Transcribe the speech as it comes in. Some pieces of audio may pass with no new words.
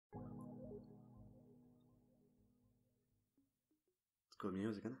Good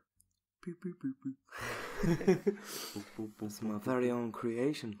music, isn't it? Boop, boop, boop, boop. Boop, boop, boop. It's my very own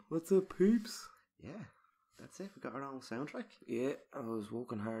creation. What's up, peeps? Yeah, that's it. We got our own soundtrack. Yeah, I was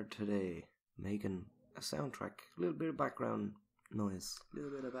working hard today, making a soundtrack. A little bit of background noise. A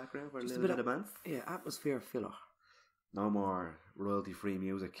little bit of background for a Just little bit of Bants. Yeah, atmosphere filler. No more royalty-free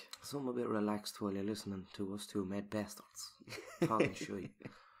music. Something a bit relaxed while you're listening to us two mad bastards talking shit.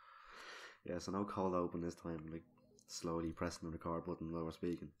 Yeah, so no cold open this time, like slowly pressing the record button while we're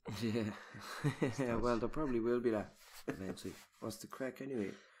speaking. Yeah. Yeah, well, there probably will be that eventually. What's the crack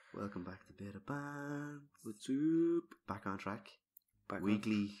anyway? Welcome back to Bitta Bants. What's up? Back on track. Back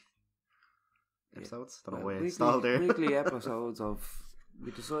Weekly episodes. Don't know Well, why it stalled there. weekly episodes of...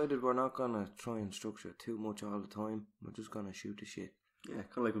 We decided we're not going to try and structure it too much all the time. We're just going to shoot the shit. Yeah, kind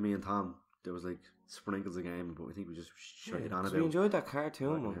of like with me and Tom. There was like sprinkles of game, but I think we just shut it on a So bit. we enjoyed that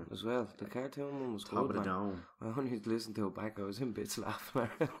cartoon Right, one yeah. as well. The cartoon one was Top good, of the man. dome. I only listened to it back. I was in bits laughing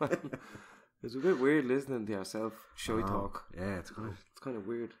at it. It's a bit weird listening to yourself talk. Yeah, it's kind of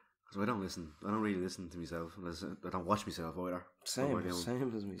weird. because I don't really listen to myself unless I don't watch myself either. Same What am I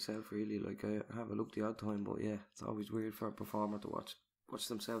doing? as myself, really. Like, I have a look the odd time, but yeah, it's always weird for a performer to watch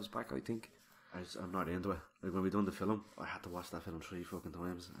themselves back, I think. I'm not into it. Like when we done the film, I had to watch that film 3 fucking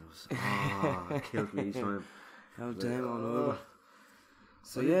times. It killed me each time. How damn all over.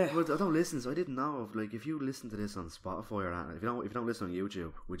 So Well, yeah. well, I don't listen, so I didn't know if, like, if you listen to this on Spotify or anything, if you don't listen on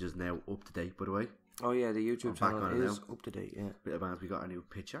YouTube, which is now up to date, by the way. Oh yeah, the YouTube I'm back channel on it is now. up to date, yeah. Bit of bands, we got our new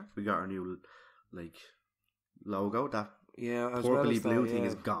picture, we got our new like logo. That Yeah, as purpley well as blue that, thing yeah,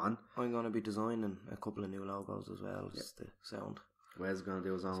 is gone. I'm going to be designing a couple of new logos as well as the sound. Wes gonna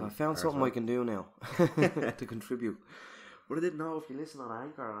do his own. So I found something I can do now to contribute. But I didn't know if you listen on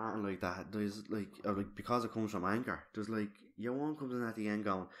Anchor or anything like that. There's like, or like because it comes from Anchor, there's like your one comes in at the end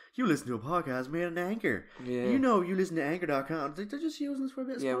going, "You listen to a podcast made on Anchor. Yeah. You know, you listen to Anchor.com. They're just using this for a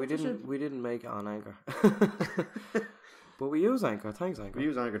bit of Yeah, sponsorship." we didn't make it on Anchor. But we use Anchor, thanks Anchor. We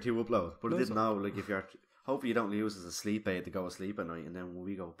use Anchor to upload, but I Nice didn't know, like, if you're, hopefully you don't use it as a sleep aid to go to sleep at night, and then when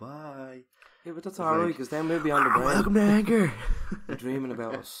we go, bye. Yeah, but that's It's alright, like, because then we'll be on the brain. Welcome to Anchor. They're dreaming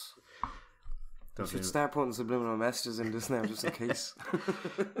about us. We should start putting subliminal messages in this now, just in case.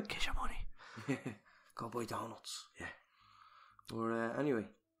 Get your money. Yeah, go buy donuts. Yeah. Or anyway,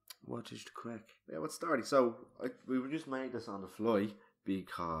 what is the crack? Yeah, what's starting? So, we just made this on the fly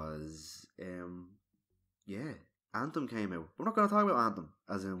because, yeah, Anthem came out. We're not going to talk about Anthem,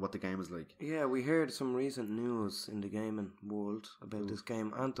 as in what the game is like. Yeah, we heard some recent news in the gaming world about this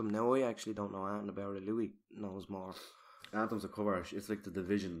game, Anthem. Now, I actually don't know anything about it. Louie knows more. Anthem's a cover. It's like the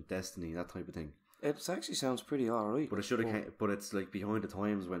Division, Destiny, that type of thing. It actually sounds pretty alright. But it should have but it's like behind the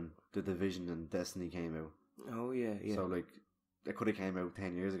times when the Division and Destiny came out. Oh, yeah, yeah. So, like, it could have came out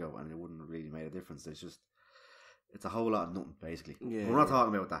 10 years ago and it wouldn't have really made a difference. It's a whole lot of nothing, basically. Yeah, We're not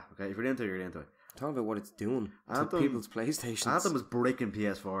talking about that, okay? If you're into it, you're into it. Talking about what it's doing Anthem- to people's PlayStations. Anthem is breaking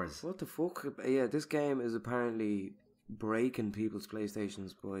PS4s. What the fuck? Yeah, this game is apparently breaking people's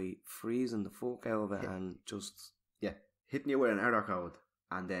PlayStations by freezing the fuck out of it and just... Yeah, hitting you with an error code.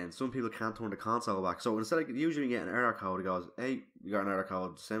 And then some people can't turn the console back. So instead of usually you get an error code, it goes, "Hey, you got an error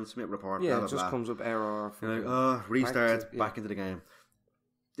code, submit report, Yeah, blah, blah, it just blah." comes up error. You're like, restart, to- back into the game.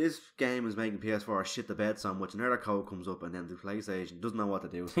 This game is making PS4 shit the bed so much, an error code comes up and then the PlayStation doesn't know what to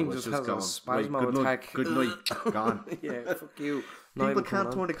do. So Thing it's just just has a going, spasmo good night, attack. good night, gone. Yeah, fuck you. Not People even can't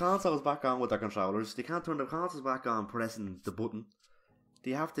coming turn on. the consoles back on with their controllers. They can't turn the consoles back on pressing the button.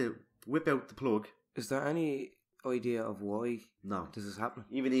 They have to whip out the plug. Is there any idea of why No. this is happening?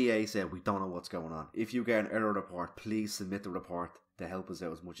 Even EA said, we don't know what's going on. If you get an error report, please submit the report to help us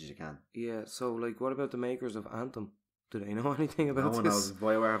out as much as you can. Yeah, so like, what about the makers of Anthem? Do they know anything about No one this? knows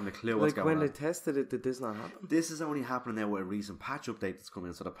why we're having a clue what's Like, going when on. they tested it, did this not happen? This is only happening now with a recent patch update that's coming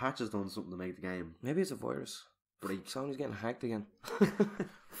in. So the patch has done something to make the game Maybe it's a virus. break. Sony's getting hacked again.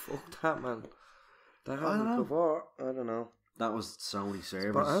 Fuck that, man. That I don't happened know. before. I don't know. That was Sony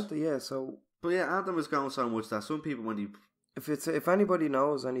servers. But Anthem, yeah, so But yeah, Anthem is going so much that some people, when they... if anybody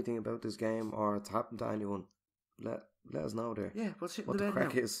knows anything about this game or it's happened to anyone, let us know there. Yeah, what's What the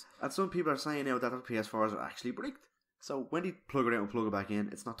crack now? is. And some people are saying now that their PS4s are actually bricked. So when they plug it out and plug it back in,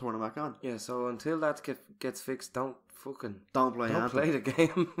 it's not turning back on. Yeah, so until that gets fixed, don't Don't play Anthem. play the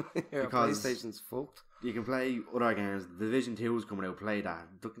game. Your Because- PlayStation's fucked. You can play other games. The Division 2 is coming out. Play that.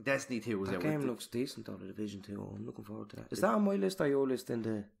 Destiny 2 is That out. game looks decent though, the Division 2. I'm looking forward to that. Is that on my list or your list in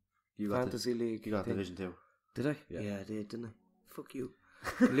the You got Fantasy League? You got thing? Division 2. Did I? Yeah. I did, didn't I? Fuck you.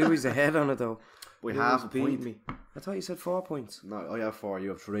 Louie's ahead on it though. We Louie's half a beating point. me. I thought you said 4 points. No, I have 4. You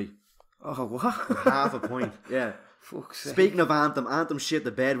have 3. Oh, what? Half a point. Yeah. Fuck's sake. Speaking of Anthem shit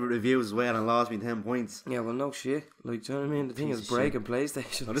the bed with reviews as well and lost me 10 points. Yeah, well, no shit. Like, do you know what I mean? The thing Piece is of breaking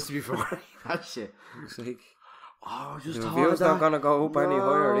PlayStation. No, this is before that shit. Fuck's sake. Oh, I just The thought review's that. not gonna go up any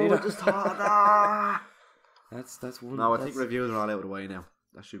higher either. I just thought that. That's one. No, I think reviews are all out of the way now.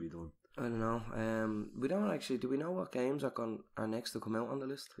 That should be done. I don't know. We don't actually. Do we know what games are next to come out on the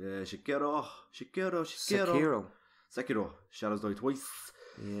list? Yeah, Sekiro. Shadows Die Twice.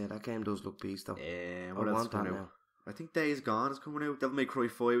 Yeah, that game does look beast though. What else is coming out? now. I think Days Gone is coming out. Devil May Cry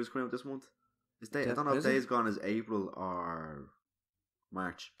 5 is coming out this month. I don't know if is it? Days Gone is April or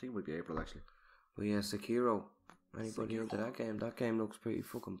March. I think it might be April actually. But yeah, Sekiro. Anybody into that game? That game looks pretty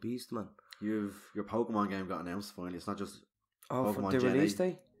fucking beast, man. Your Pokemon game got announced finally. It's not just Oh, for Pokemon the Gen release 8.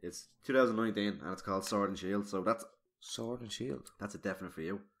 day? It's 2019 and it's called Sword and Shield. So that's Sword and Shield. a definite for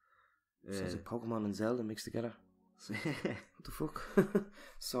you. Sounds like Pokemon and Zelda mixed together. What the fuck?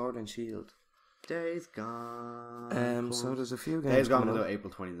 Sword and Shield. Days Gone. So there's a few games. Days Gone coming is out. out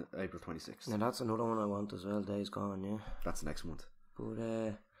April 26th. Now that's another one I want as well. Days Gone, yeah. That's next month. But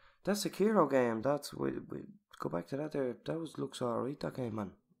that Sekiro game, that's we go back to that there. That looks alright. That game,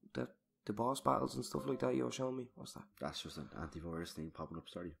 man. The boss battles and stuff like that you were showing me. What's that? That's just an antivirus thing popping up.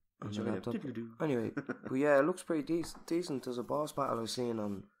 Sorry. On your laptop. Anyway, but yeah, it looks pretty decent. There's a boss battle I was seeing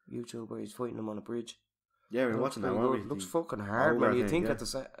on YouTube where he's fighting him on a bridge. Yeah, we're watching that, weren't we? It looks fucking hard, man. You think at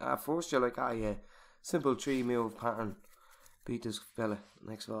first you're like, yeah, simple 3-move pattern, beat this fella.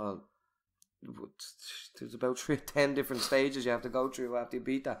 Next of all, there's about 10 different stages you have to go through after you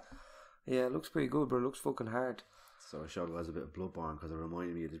beat that. Yeah, it looks pretty good, but it looks fucking hard. So I showed it as a bit of Bloodborne because it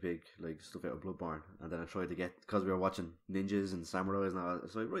reminded me of the big stuff out of Bloodborne, and then I tried to get, because we were watching ninjas and samurais and all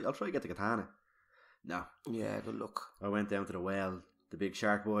that, so right, I'll try to get the katana. No. Yeah, good luck. I went down to the well, the big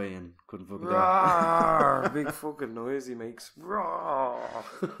shark boy, and couldn't fucking do it. Big fucking noise he makes.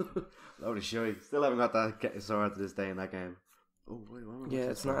 Load of shite. Still haven't got that sword to this day in that game. Oh, wait,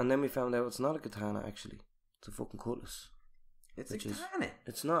 yeah, it's not, and then we found out it's not a katana actually. It's a fucking cutlass. It's a katana.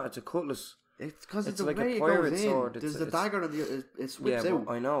 It's not. It's a cutlass. It's because it's like a pirate sword. There's a dagger and it whips out.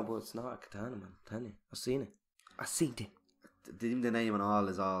 I know, but it's not a katana, man. I'm telling you, I've seen it. I've seen it. Even the name and all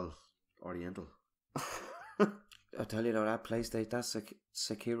is all Oriental. I tell you though, that PlayStation, that's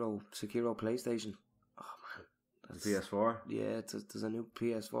Sekiro PlayStation. Oh man, that's PS4. Yeah, there's a new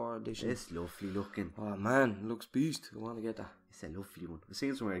PS4 edition. It's lovely looking. Oh man, it looks beast. I want to get that. It's a lovely one. I've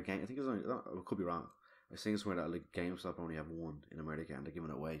seen somewhere again. I think it's only. I could be wrong. I've seen somewhere that like GameStop only have one in America and they're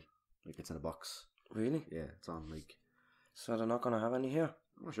giving it away. Like it's in a box. Really? Yeah, it's on like. So they're not gonna have any here.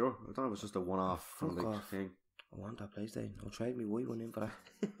 I'm not sure. I thought it was just a one-off from like thing. I want that PlayStation. I'll trade me white one in for that.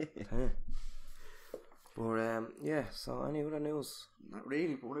 But yeah. So any other news? Not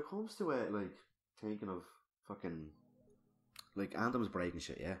really. But when it comes to it, like thinking of fucking like Anthem's breaking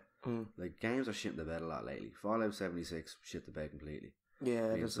shit, yeah. Like games are shitting the bed a lot lately. Fallout 76 shit the bed completely. Yeah,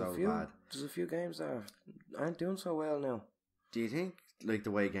 there's a few games that aren't doing so well now. Do you think like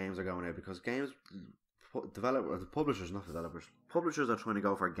the way games are going out, because games publishers are trying to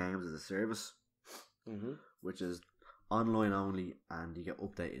go for games as a service, which is online only, and you get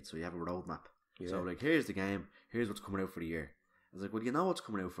updated, so you have a roadmap. So like, here's the game, here's what's coming out for the year. It's like, well, you know what's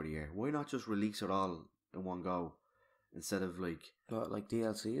coming out for the year, why not just release it all in one go instead of like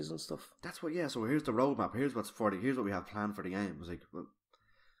DLCs and stuff? That's what. Yeah, so here's the roadmap, here's what we have planned for the game. It's like, well,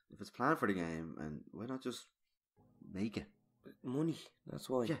 if it's planned for the game, and why not just make it? Money, that's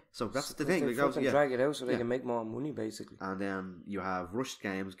why. Yeah, so that's the thing. They drag it out so they can make more money, basically. And then you have rushed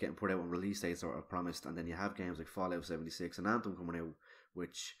games getting put out on release dates or promised, and then you have games like Fallout 76 and Anthem coming out,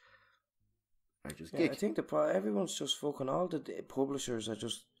 which are just I think everyone's just fucking, all the publishers are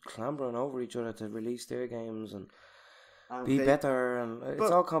just clambering over each other to release their games and be better, and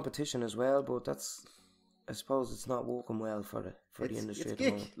it's all competition as well. But that's, I suppose, it's not working well for the industry. It's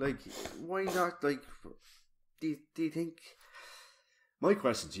geek. Like, why not? Like, do you think? My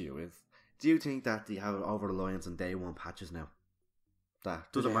question to you is: do you think that they have an over reliance on day one patches now?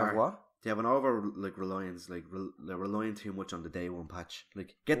 That doesn't matter. What? They have an over reliance, they're relying too much on the day one patch.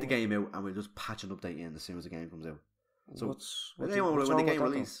 Like, get the game out and we'll just patch and update in as soon as the game comes out. So when the game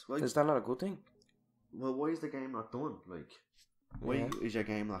release, like, is that not a good thing? Well, why is the game not done? Like, why is your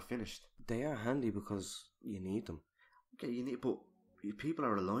game not finished? They are handy because you need them. Okay, but people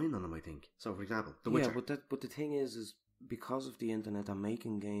are relying on them, I think. So, for example, The Witcher. Yeah, but the thing is because of the internet, they're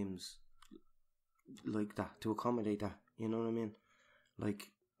making games like that to accommodate that. You know what I mean?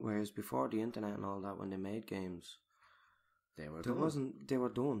 Like, whereas before the internet and all that, when they made games, they were done. They were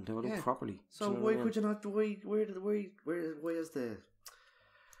done properly. So why could you not? Why is the?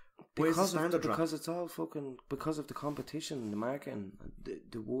 Because it's all fucking, because of the competition, the marketing,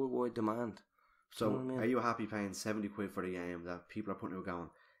 the worldwide demand. So, You know what I mean? are you happy paying 70 quid for the game that people are putting out going,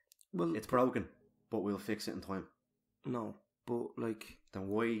 Well, it's broken, but we'll fix it in time? no, but like, Then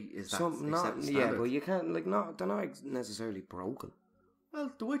why is that not accepted yeah, standard? but you can't like not. They're not necessarily broken.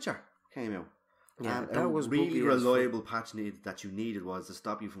 Well, The Witcher came out. Yeah, and that a was really buggy as fuck. reliable patch that you needed was to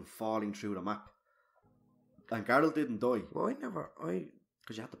stop you from falling through the map. And Geralt didn't die Well,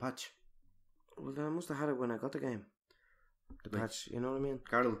 because you had the patch. Well, then I must have had it when I got the game. The Like, patch, you know what I mean?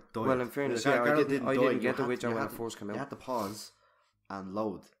 Geralt died. Well, in fairness, Like, yeah, Geralt I didn't die. get The Witcher You when had it first came You out. had to pause and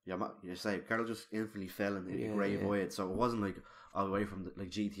load. You say Geralt just instantly fell in the Yeah, grey yeah. void, so it wasn't like all the way from like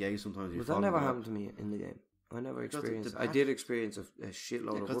GTA. Sometimes you But fall that never in the happened to me in the game. I never Because experienced. the I patch- did experience a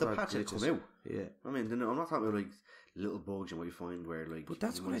shitload of because other the patch had glitches. come out. Yeah, I mean, I'm not talking about like little bugs you might find where like. but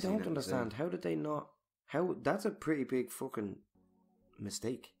that's you what I might see don't that understand. How did they not? How that's a pretty big fucking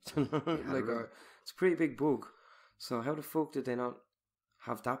mistake. Like, it's a pretty big bug. So how the fuck did they not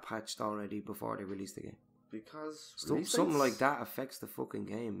have that patched already before they released the game? Because Something like that affects the fucking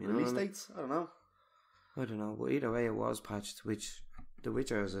game. You know Release what I mean? dates? I don't know. I don't know, but either way, it was patched. Which The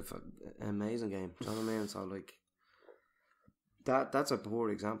Witcher is an amazing game. Do you know what I mean? So like, that's a poor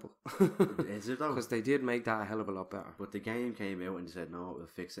example. Is it though? Because they did make that a hell of a lot better. But the game came out and they said no, we'll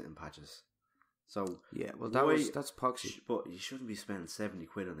fix it in patches. So Yeah, well, that's poxy. But you shouldn't be spending 70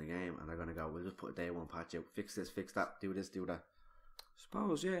 quid on the game and they're gonna go, we'll just put a day one patch out, fix this, fix that, do this, do that.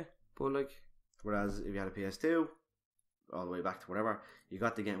 Suppose, yeah, but like, Whereas if you had a PS2, all the way back to whatever, you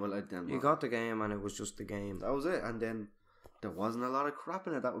got the game. Well, then you got the game and it was just the game. that was it, and then there wasn't a lot of crap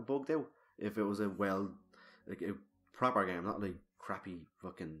in it that was bugged out. If it was a proper game, not like crappy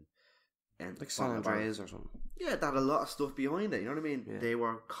fucking Like San Andreas or something. Yeah, that had a lot of stuff behind it. You know what I mean? Yeah. They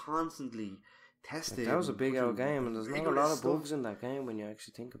were constantly tested. Like, that was a big old game, and there's not a lot of stuff. bugs in that game when you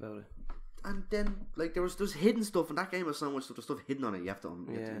actually think about it. And then, like, there was just hidden stuff, and that game has so much stuff. There's stuff hidden on it. You have to,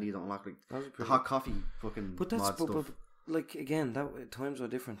 Yeah. you need to unlock, like That was the pretty. hot coffee fucking But that's mod stuff. but, like again, that times were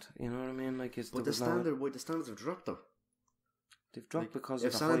different. You know what I mean? Like it's But there was no- the standards have dropped though. they've dropped Like, because if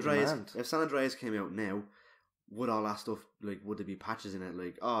of the San high Andreas, demand. if San Andreas came out now, would all that stuff would there be patches in it?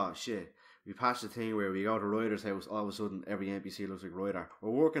 Like, oh shit, we patched the thing where we go to Ryder's house, all of a sudden every NPC looks like Ryder. We're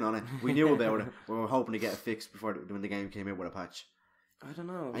working on it. We knew about it. We were hoping to get it fixed before when the game came out with a patch. I don't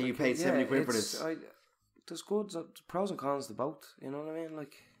know. And you paid 70 quid for it's- this. There's goods, pros and cons to both. You know what I mean?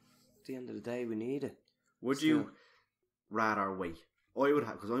 Like at the end of the day, we need it. Would Still. you rather wait? I would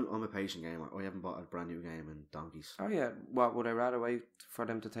have, because I'm a patient gamer. I haven't bought a brand new game in donkeys. Oh yeah. What would I rather wait for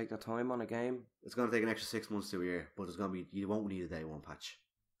them to take their time on a game? It's going to take an extra 6 months to a year, but you won't need a day one patch.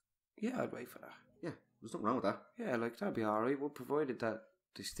 Yeah, I'd wait for that. Yeah, there's nothing wrong with that. Yeah, like that'd be alright. Well, provided that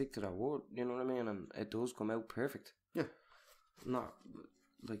they stick to their word. You know what I mean? And it does come out perfect. Yeah. Not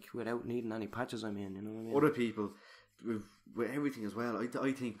like without needing any patches. I mean, you know what I mean? Other people, with everything as well,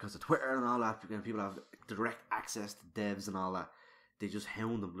 I think because of Twitter and all that, and people have direct access to devs and all that, they just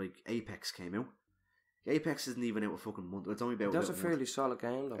hound them. Like Apex came out. Apex isn't even out a fucking month. It's only about That's a month. fairly solid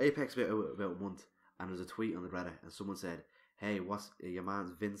game though. Apex about a month, and there's a tweet on the Reddit, and someone said, "Hey, what's your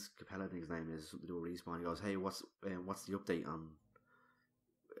man's Vince Capella? I think his name is something to do with Respawn." He goes, "Hey, what's the update on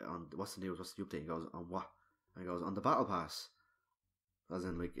what's the news? What's the update?" He goes, "On what?" And he goes, "On the Battle Pass." As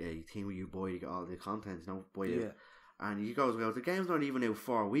in, like, a thing where you buy, you get all the content, you know, buy it. Yeah. And he goes, well, the game's not even out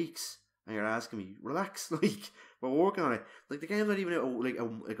 4 weeks. And you're asking me, relax, like, we're working on it. Like, the game's not even out,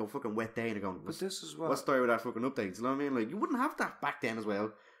 like a fucking wet day, and you're going, But this is what. what's the story with that fucking update? You know what I mean? Like, you wouldn't have that back then as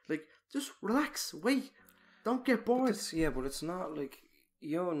well. Like, just relax, wait. Don't get bored. But it's not like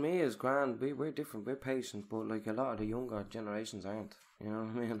you and me is grand. We're different. We're patient, but like a lot of the younger generations aren't. You know what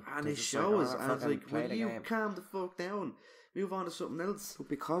I mean? And They're it just like, shows, "Oh, and it's fucking like, play will the you game." calm the fuck down? Move on to something else. But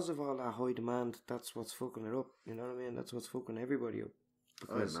because of all that high demand, that's what's fucking it up. You know what I mean? That's what's fucking everybody up.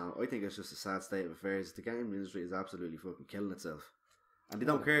 I don't know. I think it's just a sad state of affairs. The game industry is absolutely fucking killing itself. And they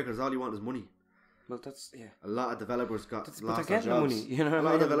don't care because all you want is money. Well, that's yeah. A lot of developers got But lost they're their getting jobs. money. You know what I A mean?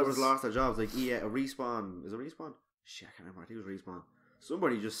 lot of developers lost their jobs. Like Respawn. Is it Respawn? Shit, I can't remember. I think it was Respawn.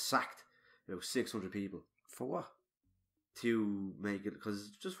 Somebody just sacked 600 people For what? to make it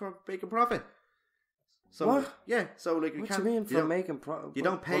because just for making profit. So What? Yeah. So like What do you mean for making you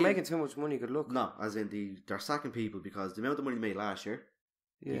don't pay. We're making too much money. Good luck. No, as in they're sacking people because the amount of money they made last year,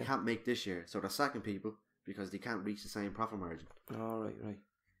 Yeah. you can't make this year. So they're sacking people because they can't reach the same profit margin. All right. Right.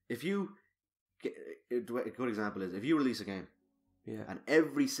 If you get, a good example is if you release a game Yeah. and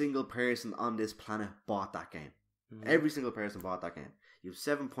every single person on this planet bought that game, Mhm. every single person bought that game. You have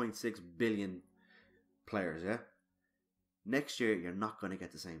 7.6 billion players. Yeah. Next year you're not going to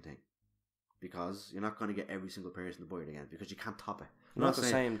get the same thing because you're not going to get every single person to buy it again because you can't top it. I'm Not the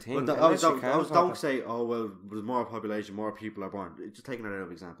saying- same thing. But unless you can top don't it. say, oh well, there's more population, more people are born. Just taking it out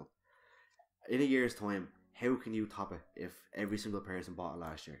of example. in a year's time, how can you top it if every single person bought it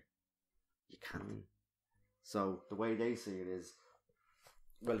last year? You can't. So the way they see it is,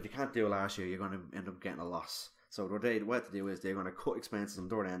 well, if you can't do it last year, you're going to end up getting a loss. So what they to do is they're going to cut expenses on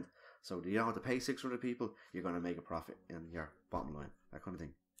their end. So you don't have to pay 600 people. You're going to make a profit in your bottom line. That kind of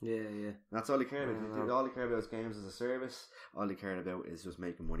thing. Yeah. That's all you care about. All you care about is games as a service. All you care about is just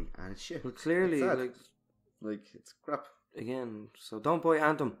making money, and it's shit. Well, clearly, like it's crap. Again, so don't buy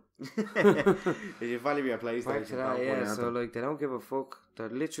Anthem. If you value your PlayStation, that, yeah. So like, they don't give a fuck. They're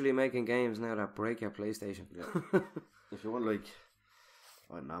literally making games now that break your PlayStation. Yeah. If you want, like,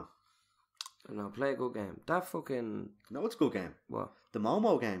 I don't know. No, play a good game. That fucking... No, it's a good game. What? The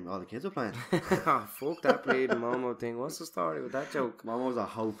Momo game. All the kids are playing. Oh, fuck that play the Momo thing. What's the story with that joke? Momo's a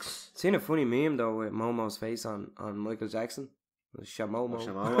hoax. Seen a funny meme though with Momo's face on Michael Jackson. Shamomo.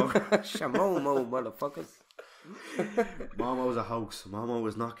 Shamomo, motherfuckers. Momo's a hoax. Momo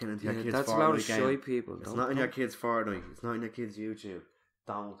was not getting into your kids' that's Fortnite a lot of game. shy people. It's not in your kids' Fortnite. It's not in your kids' YouTube.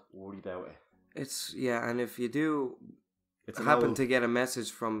 Don't worry about it. It's, yeah, and if you do happen to get a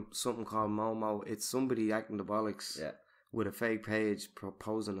message from something called Momo, it's somebody acting the bollocks with a fake page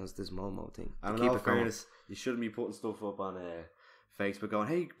proposing as this Momo thing. And in all fairness, you shouldn't be putting stuff up on Facebook going,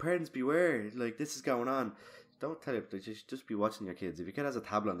 hey, parents beware, like this is going on. Don't tell it, just be watching your kids. If your kid has a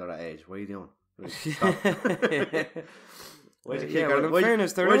tablet under that age, what are you doing? Like, stop. In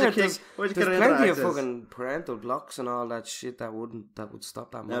fairness, there's plenty of fucking parental blocks and all that shit that would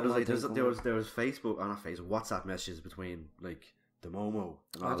stop that. There was Facebook, not Facebook, WhatsApp messages between like the Momo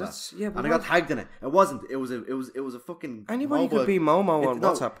and all that. Yeah, and I got tagged in it. It wasn't. It was a fucking. Anybody could be Momo on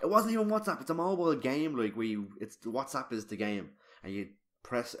WhatsApp. It wasn't even WhatsApp. It's a mobile game. Like WhatsApp is the game, and you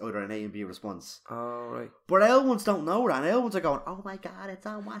press either an A and B response. Oh, right. But L1s don't know that. And L1s are going, oh my god, it's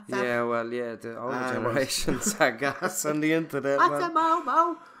on WhatsApp. Yeah, well, yeah, the older generations are gas on the internet. What's a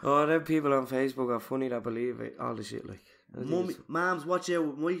Momo? Oh, them people on Facebook are funny that believe it. All the shit, like. Moms, watch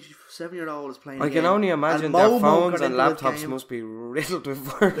out. My 7-year-old is playing. I can only imagine their phones and laptops must be riddled with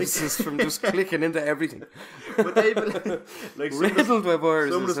viruses from just clicking into everything. But they like riddled with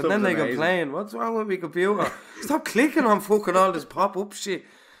viruses, and then they complain, "What's wrong with my computer? Stop clicking on fucking all this pop-up shit."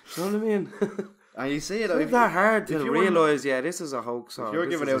 You know what I mean? And you see it. It's not that hard to realise. Yeah, this is a hoax. If you're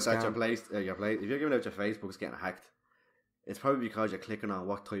giving out that if you're giving out your Facebook's getting hacked, it's probably because you're clicking on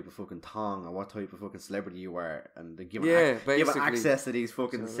what type of fucking thong or what type of fucking celebrity you are, and they're giving access to these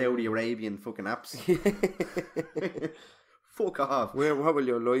fucking Saudi Arabian fucking apps. Fuck off. What will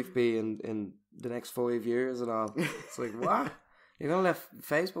your life be in the next 5 years and all? It's like, what? You're gonna let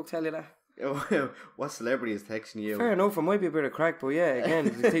Facebook tell you that? What celebrity is texting you? Fair enough, it might be a bit of crack, but yeah, again,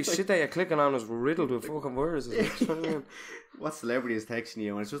 the shit that you're clicking on is riddled with fucking viruses. What celebrity is texting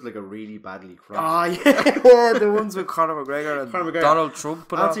you, and it's just like a really badly cropped. Oh yeah, the ones with Conor McGregor and Donald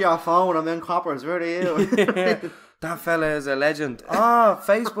Trump. Answer your phone and then coppers, where are you? That fella is a legend.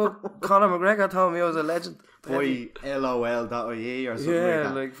 Facebook, Conor McGregor told me I was a legend. Boy, LOL.ie or something like that.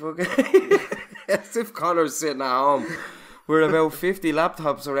 Yeah, like fucking... As if Conor's sitting at home with about 50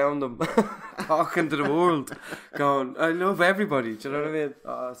 laptops around him talking to the world, going, I love everybody. Do you know what I mean?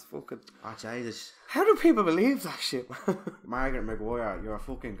 Oh, it's fucking... Oh, Jesus. How do people believe that shit, man? Margaret McGuire, you're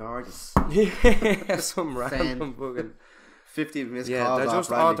fucking gorgeous. Yeah, some random fucking... 50 missed calls. Yeah, they're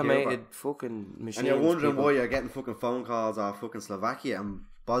just automated fucking machines. And you're wondering why you're getting fucking phone calls off fucking Slovakia and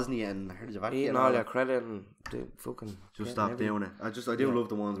Bosnia and Herzegovina. Eating all your credit and fucking... Just stop doing it. I do love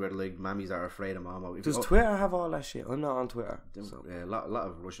the ones where like mammies are afraid of Momo. Does Twitter have all that shit? I'm not on Twitter. So. Yeah, a lot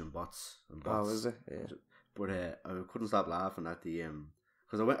of Russian bots. Oh, is it? Yeah. But I couldn't stop laughing at the...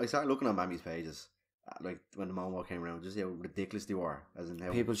 Because I started looking on mammy's pages. Like when the Momo came around, just how ridiculous they were, as in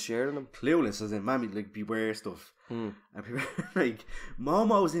how people sharing them, clueless, as in Mammy like beware stuff, and people like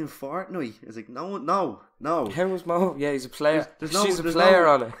Momo's in Fortnite. It's like no. How was Momo? Yeah, he's a player. She's a player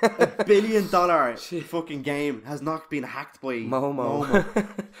on it. $1 billion fucking game has not been hacked by Momo.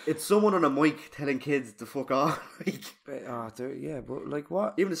 It's someone on a mic telling kids to fuck off. But like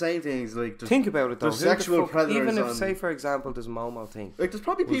what? Even the same things. Like think about it though. Sexual predators. Even if, say for example, this Momo thing. Like there's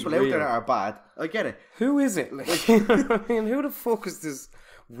probably people out there that are bad. I get it. Who is it? Like, you know what I mean, who the fuck is this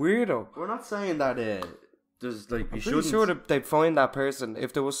weirdo? We're not saying that there's like I'm pretty sure that they'd find that person.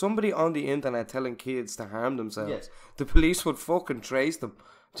 If there was somebody on the internet telling kids to harm themselves, the police would fucking trace them.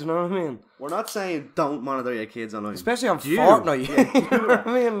 Do you know what I mean? We're not saying don't monitor your kids online, especially on Fortnite. You know what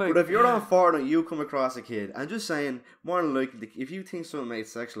I mean? Like, but if you're on Fortnite, you come across a kid, and just saying, more than likely, if you think someone made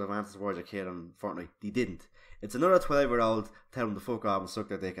sexual advances towards a kid on Fortnite, they didn't. It's another 12-year-old tell them to fuck off and suck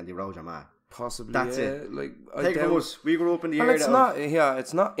their dick and they roll your man. Possibly, that's it. Like, take us. We grew up in the area.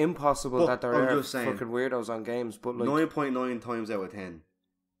 It's not impossible that there are fucking weirdos on games, but like 9.9 times out of 10,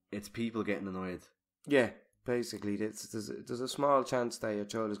 it's people getting annoyed. Yeah, basically, there's a small chance that your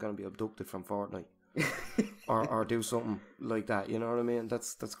child is going to be abducted from Fortnite. or do something like that, you know what I mean?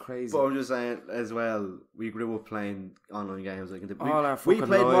 That's crazy. But I'm just saying as well, we grew up playing online games. Like we played lives.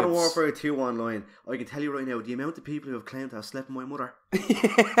 Modern Warfare 2 online. I can tell you right now, the amount of people who have claimed to have slept with my mother.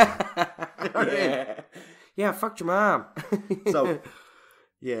 Yeah, fuck your mom. So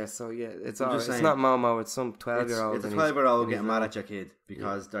it's not Momo, it's some 12-year-old. It's a 12-year-old getting mad at your kid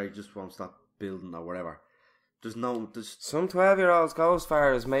because they just won't stop building or whatever. Some 12-year-olds go as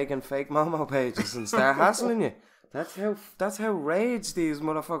far as making fake Momo pages and start hassling you. That's how rage these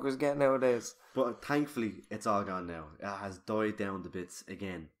motherfuckers get nowadays. But thankfully, it's all gone now. It has died down to bits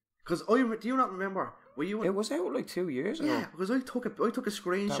again. Because do you not remember? It was out like 2 years ago. Yeah, because I took a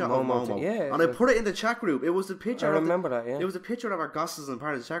screenshot of Momo, and I put it in the chat group. It was the picture. I remember that. Yeah, it was a picture of our gosses and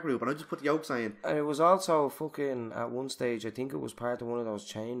part of the chat group, and I just put the yoke sign. And it was also fucking at one stage. I think it was part of one of those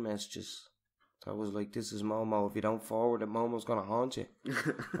chain messages. So I was like, "This is Momo. If you don't forward it, Momo's gonna haunt you,"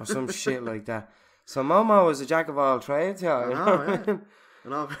 or some shit like that. So Momo is a jack of all trades, yeah.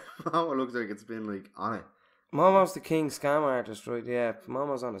 Momo looks like it's been like on it. Momo's the king scam artist, right? Yeah,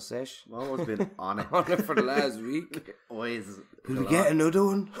 Momo's on a sesh. Momo's been on it. On it for the last week. Will we get another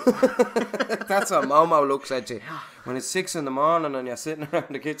one? That's how Momo looks at you. When it's 6 a.m. and you're sitting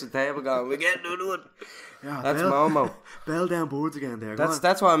around the kitchen table going, we get another one. Yeah, that's Momo. Bell down boards again there.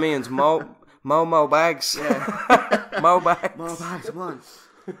 That's what I mean. It's Momo bags. Yeah. Mo bags. Mo bags, come on.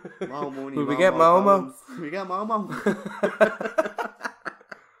 Mo money. Will we get Momo? We get Momo.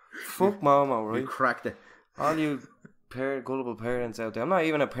 Fuck Momo, right? You cracked it. All you gullible parents out there. I'm not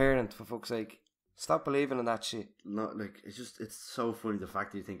even a parent, for fuck's sake. Stop believing in that shit. No, like, it's so funny the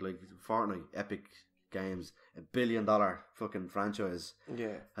fact that you think, like, Fortnite, Epic Games, $1 billion fucking franchise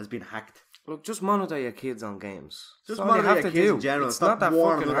has been hacked. Look, just monitor your kids on games. Just monitor your kids in general. It's Stop not that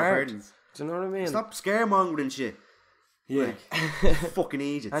warning fucking other hard. parents. Do you know what I mean? Stop scaremongering shit. Yeah. Like, fucking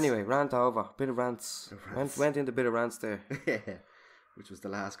idiots. Anyway, rant over. Bit of rants. Went into a bit of rants there. Yeah. Which was the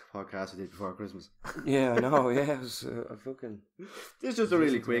last podcast we did before Christmas. Yeah, I know. Yeah, it was a fucking... This is just a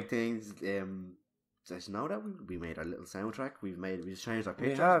really quick thing. Just know that we made our little soundtrack. We've changed our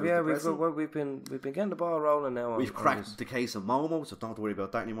pictures. We have, yeah. We've been getting the ball rolling now. We've cracked the case of Momo, so don't worry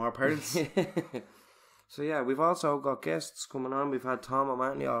about that anymore, parents. So yeah, we've also got guests coming on. We've had Tom and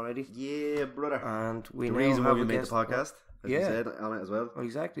Anthony already. Yeah, brother. And we the now reason have why we made guest. the podcast, as you said on it as well. Oh,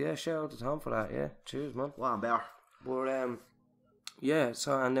 exactly. Yeah, shout out to Tom for that. Yeah, cheers, man. Wow, I'm better. But yeah.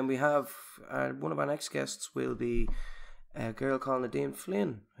 So and then we have one of our next guests will be a girl called Nadine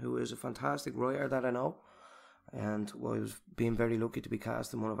Flynn, who is a fantastic writer that I know, and I was being very lucky to be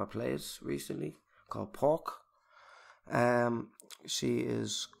cast in one of our plays recently called Pork. She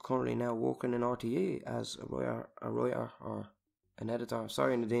is currently now working in RTE as a writer or an editor.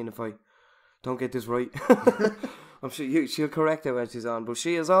 Sorry, Nadine, if I don't get this right. I'm sure she'll correct it when she's on. But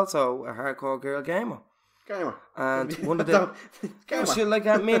she is also a hardcore girl gamer. And one of the she like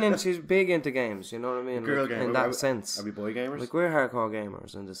that, meaning she's big into games. You know what I mean? Girl like, gamer. In that sense. Are we boy gamers? Like we're hardcore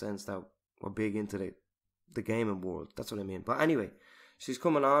gamers in the sense that we're big into the gaming world. That's what I mean. But anyway. She's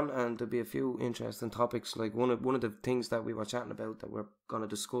coming on, and there'll be a few interesting topics. Like one of the things that we were chatting about that we're going to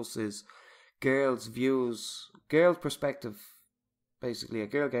discuss is girls' perspective, basically a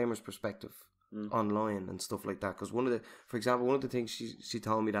girl gamer's perspective online and stuff like that. Because for example, one of the things she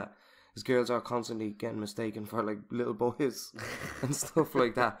told me that is girls are constantly getting mistaken for like little boys and stuff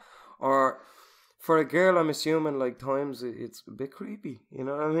like that. Or for a girl, I'm assuming like times it's a bit creepy. You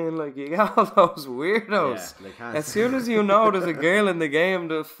know what I mean? Like you got all those weirdos. Yeah, as soon as you know there's a girl in the game,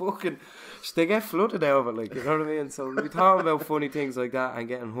 they get flooded over. Like you know what I mean? So we talk about funny things like that and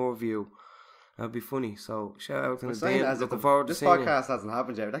getting her view. That'd be funny. So shout out to Nadine. Looking forward to seeing this podcast hasn't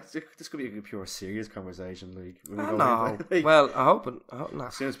happened yet. This could be a pure serious conversation. Like no. Well, I hope not.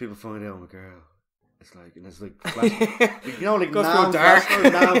 As soon as people find out I'm a girl. It's like you know, like goes dark.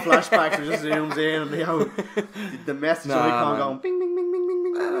 flashbacks. It just zooms in, and the message icon going bing, bing, bing, bing, bing,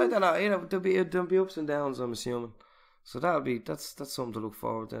 bing. I don't know. You know, there'll be ups and downs. I'm assuming. So that's something to look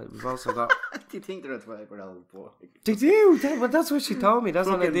forward to. We've also got. Do you think they're a 12-year-old boy? They do. But that's what she told me. That's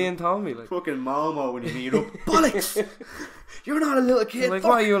what Nadine told me. Like fucking Momo when you meet up. Bollocks! You're not a little kid. Like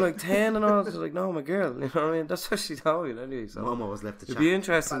what? You're like 10 and all. She's like, no, I'm a girl. You know what I mean? That's what she told me. Anyway, so Momo was left to chat. It'd be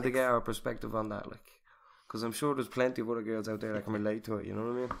interesting to get our perspective on that, like, because I'm sure there's plenty of other girls out there that can relate to it. You know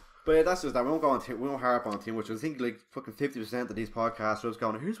what I mean? But yeah, that's just that. We won't harp on too much. I think like fucking 50% of these podcasts are just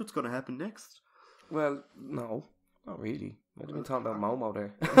going, here's what's going to happen next. Well, no, not really. I've been talking about Momo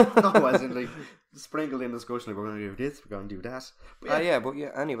there. No, as in like sprinkled in discussion. Like we're going to do this, we're going to do that. But yeah,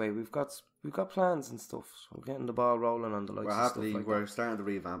 anyway, we've got we've got plans and stuff. So we're getting the ball rolling on the likes of stuff like we're starting to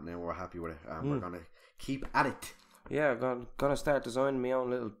revamp now. We're happy with it, and we're gonna keep at it. Yeah, I'm gonna start designing my own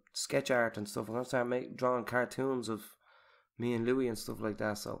little sketch art and stuff. I'm gonna start drawing cartoons of me and Louie and stuff like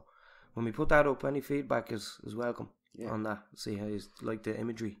that. So when we put that up, any feedback is welcome on that. See how you like the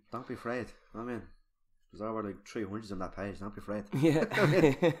imagery. Don't be afraid. I mean, there's over like 300 on that page. Don't be afraid. Yeah.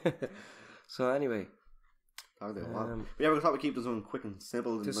 So anyway, we thought we'd keep this one quick and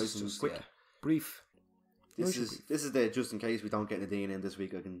simple and nice and quick, brief. This is the just in case we don't get Nadine in this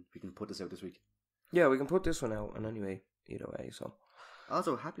week. We can put this out this week. Yeah, we can put this one out, and anyway, either way. So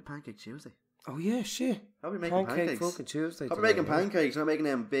also, happy Pancake Tuesday. Oh yeah, shit. I'll be making pancakes. Fucking Tuesday. I'll be making pancakes. I'm making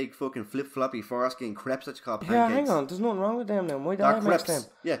them big fucking flip floppy foreskin crepes that you call pancakes. Yeah, hang on. There's nothing wrong with them now. My dad makes them.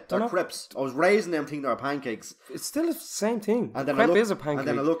 Yeah, they're crepes. I was raising them thinking they were pancakes. It's still the same thing. And then crepe is a pancake. And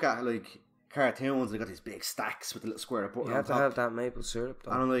then I look at like cartoons. They got these big stacks with a little square of butter. You have to have that maple syrup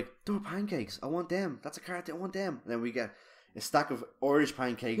though. And I'm like, they're pancakes. I want them. That's a cartoon. I want them. And then we get a stack of Irish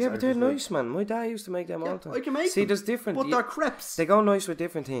pancakes. Yeah, but they're nice, man. My dad used to make them all the time. I can make them. There's different. But they're crepes. They go nice with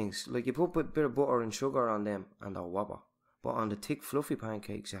different things. Like you put a bit of butter and sugar on them, and they'll wobble. But on the thick, fluffy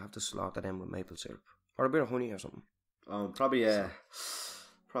pancakes, you have to slaughter them with maple syrup or a bit of honey or something.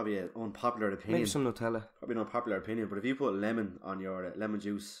 Probably an unpopular opinion. Maybe some Nutella. Probably an unpopular opinion. But if you put lemon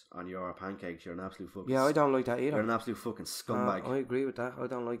juice on your pancakes, you're an absolute fucking. Yeah, I don't like that either. You're an absolute fucking scumbag. I agree with that. I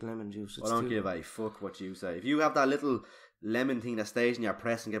don't like lemon juice. I don't give a fuck what you say. If you have that little lemon thing that stays in your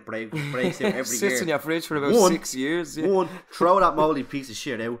press and breaks out every Sits year. In your fridge for about 6 years. Yeah. One, throw that mouldy piece of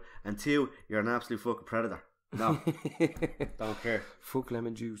shit out, and two, you're an absolute fucking predator. No, don't care. Fuck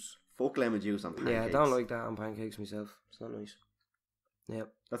lemon juice. Fuck lemon juice on pancakes. Yeah, I don't like that on pancakes myself. It's not nice. Yeah,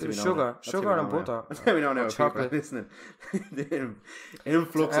 that's sugar and butter. That's how we know now. Chocolate. Listening, the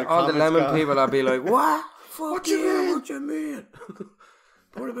influx of all the lemon people will be like, "What? Fuck what you mean? What you mean?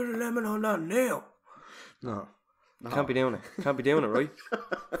 Put a bit of lemon on that nail." No. Can't be doing it, right?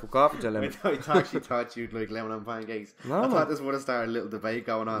 Fuck off with your lemon. I actually thought you'd like lemon on pancakes. No, I thought this would have started a little debate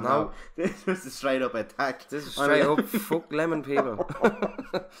going on. No. This was a straight up attack. This is straight up fuck lemon people.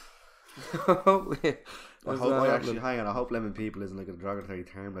 I hope lemon people isn't like a derogatory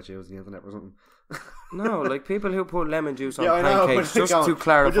term that's used on the internet or something. No, like people who put lemon juice on pancakes, just to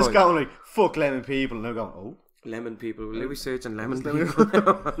clarify. We're just going like, fuck lemon people, and they're going, oh. Lemon people. Louie searching lemon people.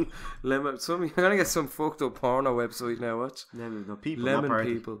 Lemon. You're gonna get some fucked up porno website now. Watch. People. Lemon not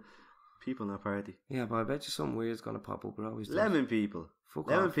party. people. People, not party. Yeah, but I bet you something weird's gonna pop up. It always does. Lemon people.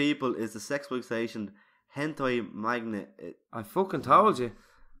 Fuck lemon off. people is the sexploitation hentai magnet. I fucking told you.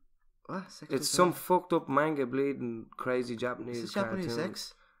 What? It's some fucked up manga bleeding crazy Japanese cartoon. Japanese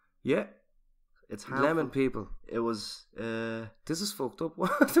sex? Yeah. It's harmful. Lemon people. It was. This is fucked up.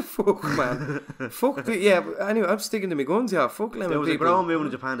 What the fuck, man? Fuck. Yeah, but anyway, I'm sticking to my guns here. Fuck lemon people. There was a growing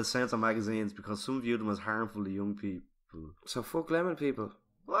movement in Japan to censor magazines because some viewed them as harmful to young people. So fuck lemon people.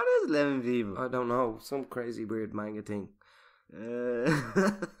 What is lemon people? I don't know. Some crazy weird manga thing.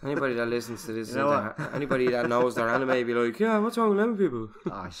 Anybody that listens to this, anybody that knows their anime, be like, yeah, what's wrong with lemon people?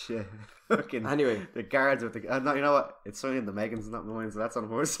 Oh shit. Fucking anyway, the guards with the no, you know what? It's something in the Megans, not mine, so that's on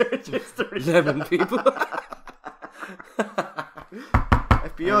her search history. Lemon people.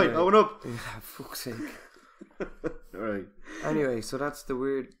 FBI, anyway, open up. Yeah, fuck's sake. Alright. Anyway, so that's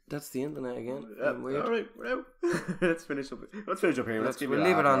the internet again. Weird. Alright, we're out. Let's finish up here. We'll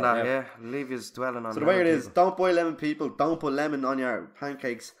leave it on that, yeah. Leave you dwelling on that. So the way it is, don't buy lemon people, don't put lemon on your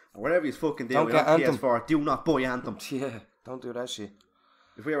pancakes, or whatever you fucking do. Don't get Anthem. PS4, do not buy Anthem. Yeah, don't do that shit.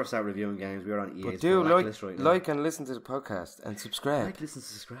 If we ever start reviewing games, we're on EA's but do blacklist right now. Like and listen to the podcast and subscribe. Like, listen,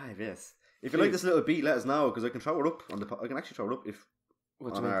 subscribe, yes. If you like this little beat, let us know, because I can throw it up on I can actually throw it up if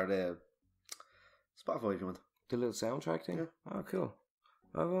on our Spotify if you want. The little soundtrack thing? Yeah. Oh, cool.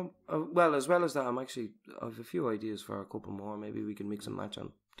 Well, as well as that, I have a few ideas for a couple more. Maybe we can mix and match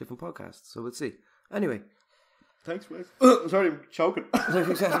on different podcasts. So we'll see. Anyway. Thanks, Wes. Sorry, I'm choking.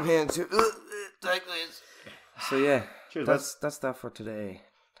 So yeah, cheers, that's that for today.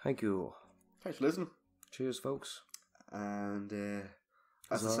 Thank you. Thanks for listening. Cheers, folks. And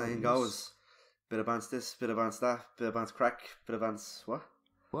as the saying goes, Bitta Bants this, Bitta Bants that, Bitta Bants crack, Bitta Bants what?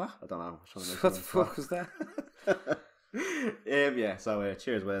 What? I don't know. What the fuck was that? Yeah, so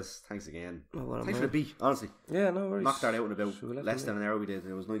cheers, Wes. Thanks again. Thanks for the beat, honestly. Yeah, no worries. Knocked that out in about less than an hour we did.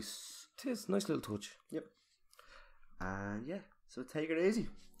 It was nice. It is a nice little touch. Yep. And yeah, so take it easy.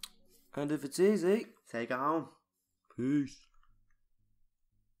 And if it's easy, take it home. Peace.